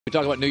We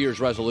talk about New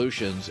Year's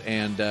resolutions,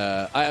 and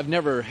I've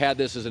never had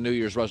this as a New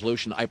Year's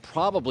resolution. I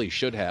probably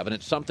should have, and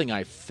it's something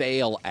I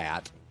fail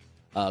at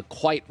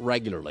quite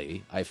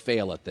regularly. I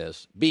fail at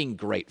this, being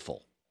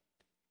grateful.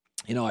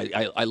 You know,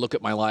 I look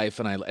at my life,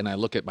 and I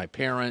look at my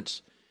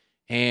parents,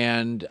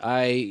 and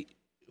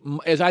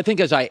as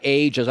I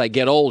age, as I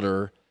get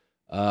older,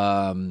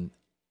 I'm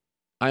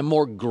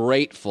more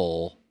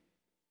grateful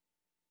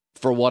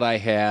for what I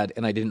had,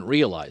 and I didn't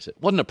realize it.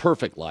 It wasn't a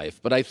perfect life,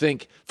 but I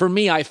think, for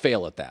me, I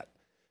fail at that.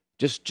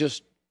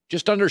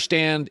 Just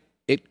understand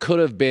it could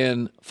have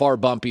been far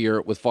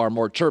bumpier with far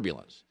more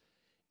turbulence.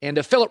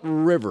 And Phillip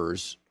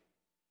Rivers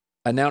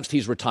announced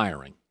he's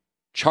retiring.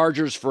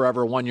 Chargers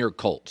forever, 1-year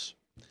Colts.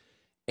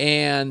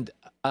 And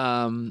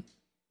I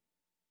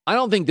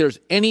don't think there's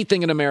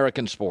anything in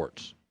American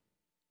sports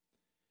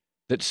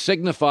that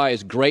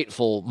signifies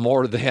grateful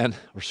more than,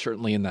 or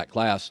certainly in that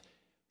class,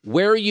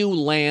 where you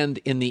land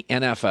in the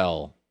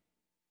NFL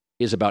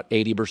is about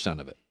 80%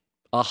 of it.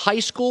 A high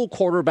school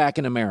quarterback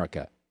in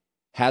America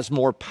has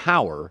more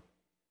power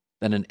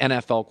than an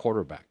NFL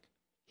quarterback.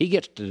 He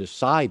gets to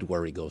decide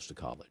where he goes to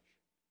college.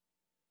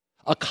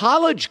 A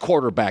college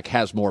quarterback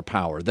has more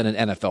power than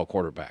an NFL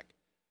quarterback.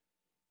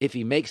 If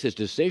he makes his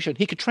decision,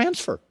 he could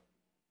transfer.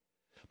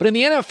 But in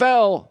the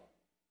NFL,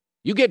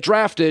 you get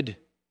drafted,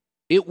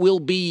 it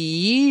will be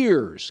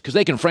years, because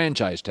they can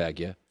franchise tag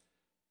you,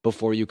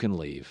 before you can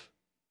leave.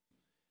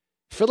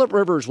 Phillip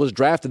Rivers was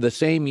drafted the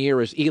same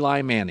year as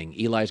Eli Manning.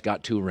 Eli's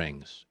got 2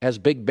 rings. As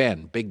Big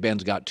Ben. Big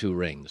Ben's got 2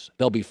 rings.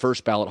 They'll be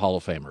first ballot Hall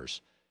of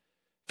Famers.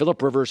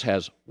 Phillip Rivers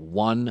has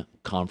 1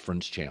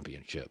 conference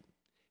championship.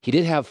 He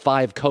did have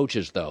 5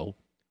 coaches, though.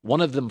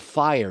 One of them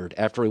fired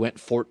after he went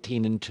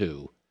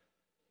 14-2.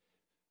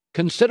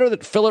 Consider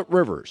that Phillip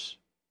Rivers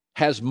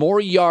has more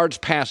yards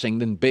passing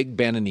than Big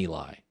Ben and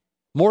Eli.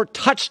 More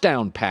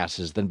touchdown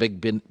passes than Big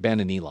Ben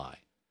and Eli.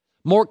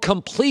 More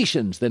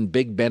completions than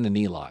Big Ben and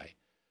Eli.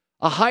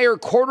 A higher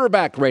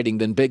quarterback rating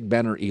than Big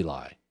Ben or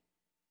Eli.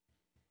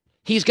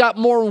 He's got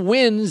more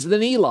wins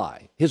than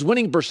Eli. His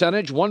winning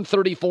percentage,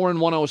 134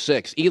 and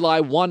 106.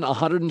 Eli won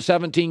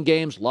 117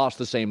 games, lost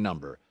the same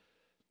number.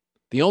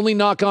 The only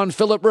knock on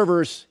Phillip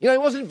Rivers, he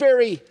wasn't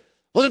very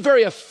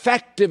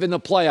effective in the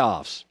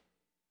playoffs.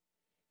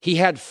 He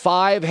had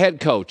 5 head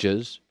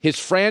coaches. His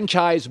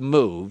franchise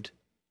moved.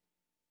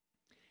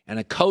 And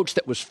a coach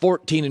that was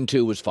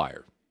 14-2 was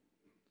fired.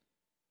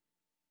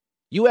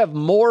 You have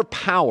more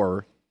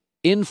power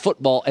in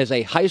football as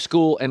a high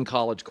school and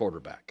college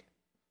quarterback.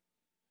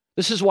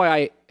 This is why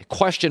I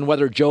question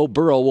whether Joe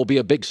Burrow will be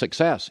a big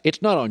success.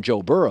 It's not on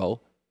Joe Burrow.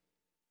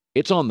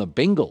 It's on the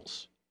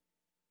Bengals.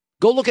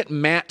 Go look at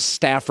Matt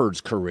Stafford's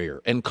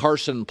career and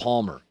Carson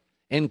Palmer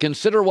and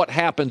consider what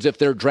happens if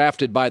they're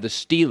drafted by the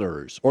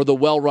Steelers or the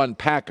well-run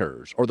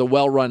Packers or the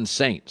well-run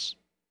Saints.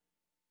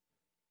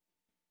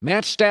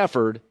 Matt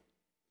Stafford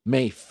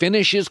may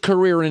finish his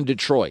career in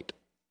Detroit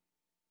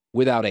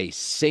without a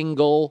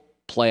single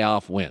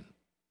playoff win.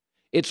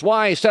 It's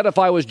why I said if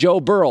I was Joe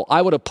Burrow,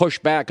 I would have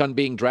pushed back on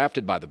being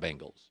drafted by the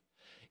Bengals.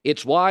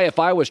 It's why if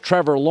I was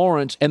Trevor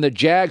Lawrence and the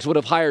Jags would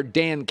have hired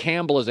Dan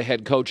Campbell as a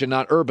head coach and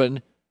not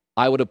Urban,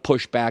 I would have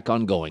pushed back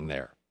on going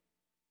there.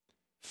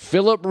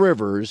 Phillip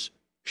Rivers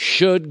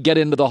should get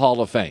into the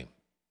Hall of Fame.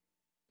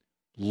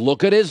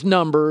 Look at his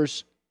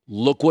numbers.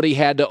 Look what he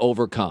had to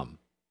overcome.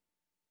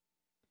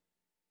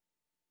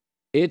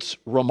 It's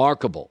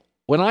remarkable.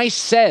 When I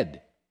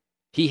said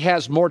he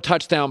has more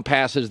touchdown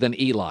passes than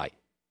Eli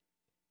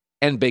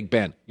and Big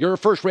Ben, your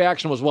first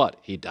reaction was what?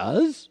 He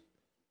does?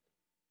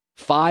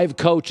 5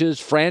 coaches,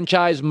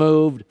 franchise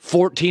moved,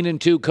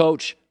 14-2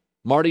 coach,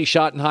 Marty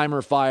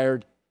Schottenheimer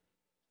fired.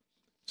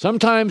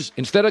 Sometimes,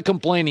 instead of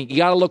complaining, you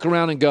got to look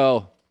around and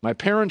go, my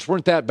parents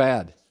weren't that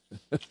bad.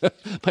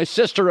 My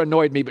sister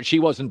annoyed me, but she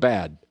wasn't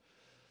bad.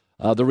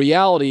 The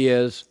reality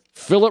is,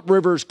 Phillip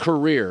Rivers'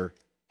 career,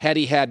 had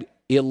he had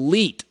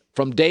elite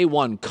from day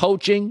one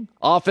coaching,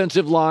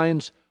 offensive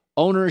lines,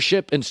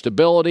 ownership, and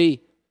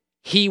stability,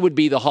 he would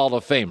be the Hall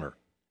of Famer.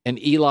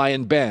 And Eli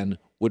and Ben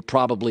would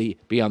probably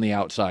be on the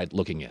outside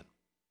looking in.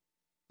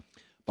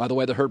 By the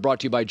way, the Herd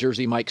brought to you by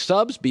Jersey Mike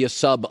Subs. Be a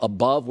sub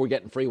above. We're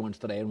getting free ones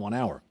today in 1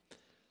 hour.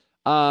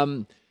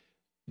 Deshaun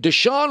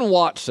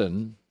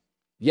Watson,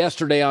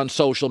 yesterday on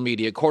social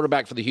media,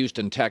 quarterback for the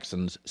Houston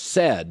Texans,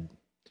 said,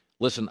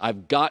 listen,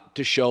 I've got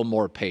to show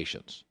more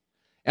patience.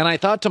 And I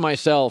thought to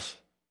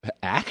myself,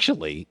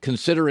 actually,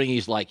 considering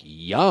he's like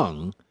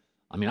young,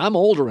 I mean, I'm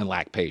older and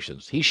lack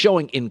patience. He's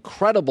showing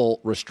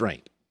incredible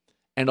restraint,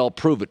 and I'll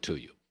prove it to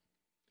you.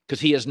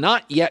 Because he has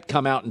not yet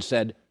come out and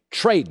said,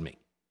 trade me.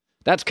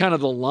 That's kind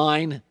of the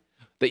line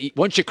that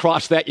once you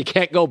cross that, you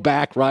can't go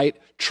back, right?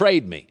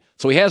 Trade me.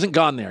 So he hasn't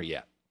gone there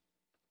yet.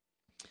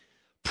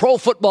 Pro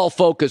Football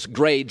Focus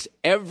grades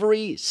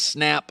every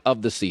snap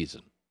of the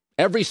season.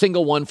 Every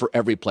single one for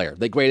every player.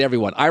 They grade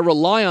everyone. I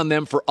rely on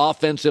them for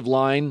offensive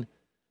line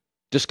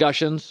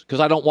discussions because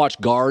I don't watch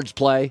guards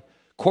play.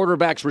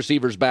 Quarterbacks,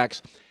 receivers,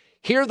 backs.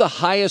 Here are the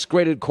highest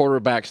graded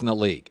quarterbacks in the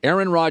league.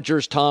 Aaron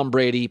Rodgers, Tom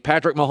Brady,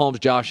 Patrick Mahomes,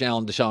 Josh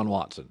Allen, Deshaun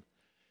Watson.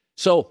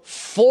 So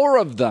 4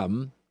 of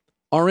them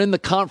are in the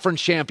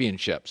conference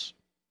championships.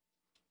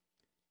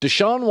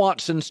 Deshaun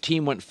Watson's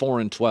team went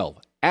 4-12.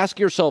 Ask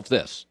yourself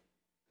this.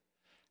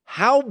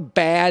 How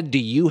bad do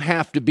you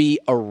have to be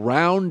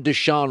around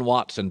Deshaun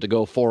Watson to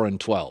go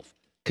 4-12?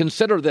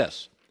 Consider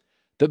this.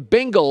 The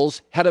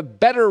Bengals had a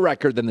better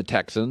record than the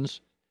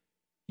Texans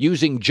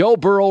using Joe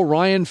Burrow,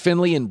 Ryan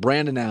Finley, and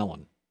Brandon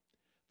Allen.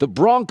 The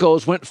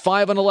Broncos went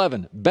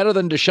 5-11, better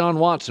than Deshaun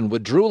Watson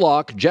with Drew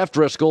Lock, Jeff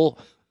Driscoll,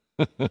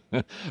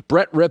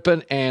 Brett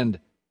Rippon, and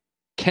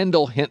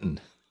Kendall Hinton.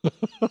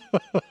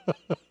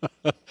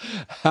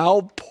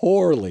 How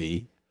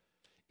poorly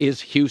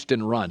is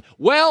Houston run?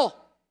 Well,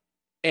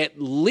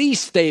 at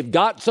least they've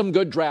got some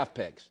good draft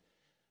picks.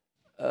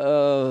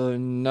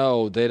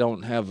 No, they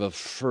don't have a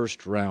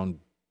first-round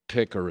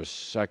pick or a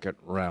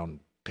second-round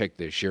pick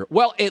this year.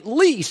 Well, at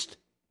least,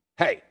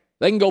 hey,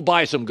 they can go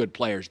buy some good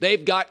players.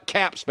 They've got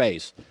cap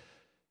space.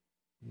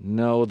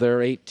 No, they're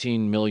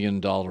 $18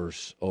 million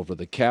over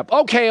the cap.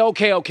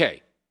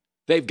 Okay.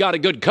 They've got a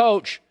good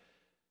coach.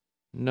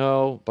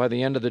 No, by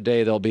the end of the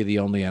day, they'll be the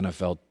only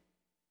NFL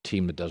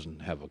team that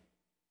doesn't have a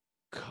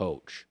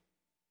coach.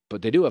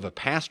 But they do have a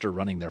pastor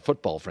running their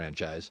football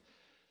franchise.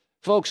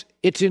 Folks,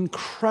 it's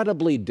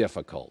incredibly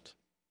difficult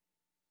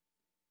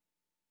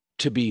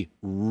to be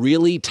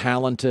really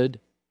talented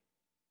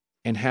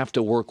and have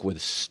to work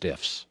with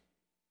stiffs.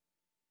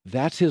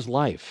 That's his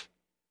life.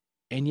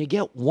 And you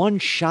get one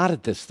shot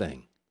at this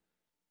thing.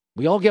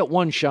 We all get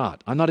one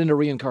shot. I'm not into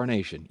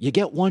reincarnation. You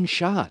get one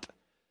shot.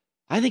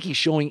 I think he's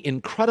showing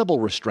incredible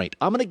restraint.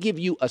 I'm going to give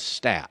you a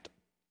stat,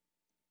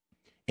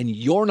 and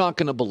you're not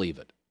going to believe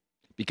it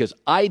because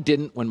I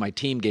didn't when my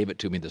team gave it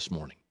to me this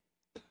morning.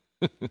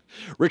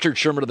 Richard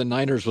Sherman of the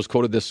Niners was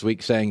quoted this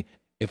week saying,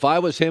 if I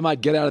was him,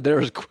 I'd get out of there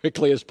as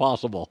quickly as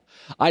possible.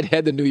 I'd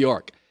head to New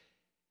York.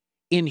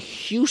 In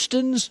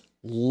Houston's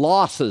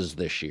losses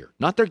this year,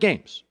 not their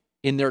games,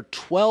 in their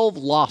 12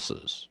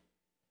 losses,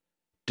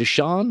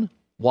 Deshaun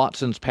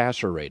Watson's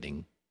passer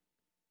rating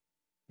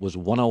was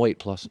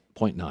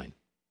 108.9.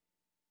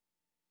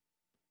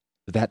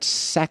 That's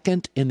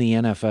second in the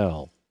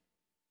NFL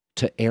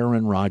to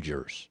Aaron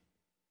Rodgers.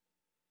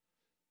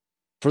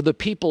 For the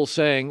people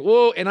saying,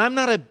 whoa, and I'm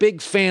not a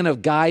big fan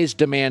of guys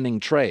demanding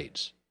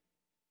trades.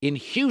 In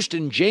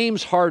Houston,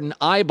 James Harden,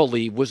 I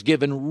believe, was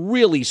given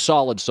really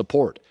solid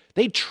support.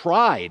 They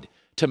tried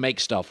to make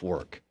stuff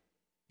work.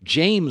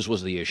 James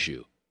was the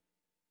issue.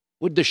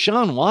 With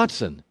Deshaun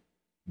Watson,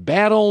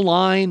 bad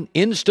O-line,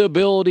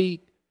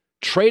 instability,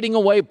 trading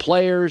away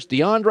players,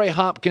 DeAndre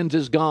Hopkins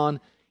is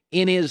gone.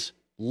 In his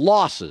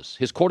losses,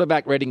 his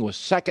quarterback rating was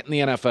second in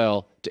the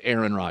NFL to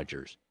Aaron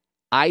Rodgers.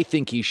 I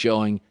think he's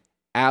showing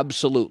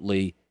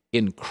absolutely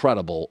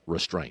incredible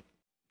restraint.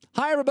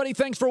 Hi, everybody.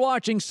 Thanks for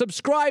watching.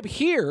 Subscribe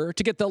here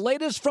to get the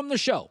latest from the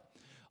show.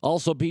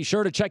 Also, be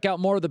sure to check out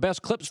more of the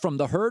best clips from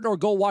The Herd or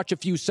go watch a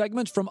few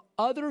segments from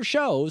other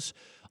shows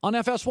on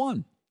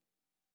FS1.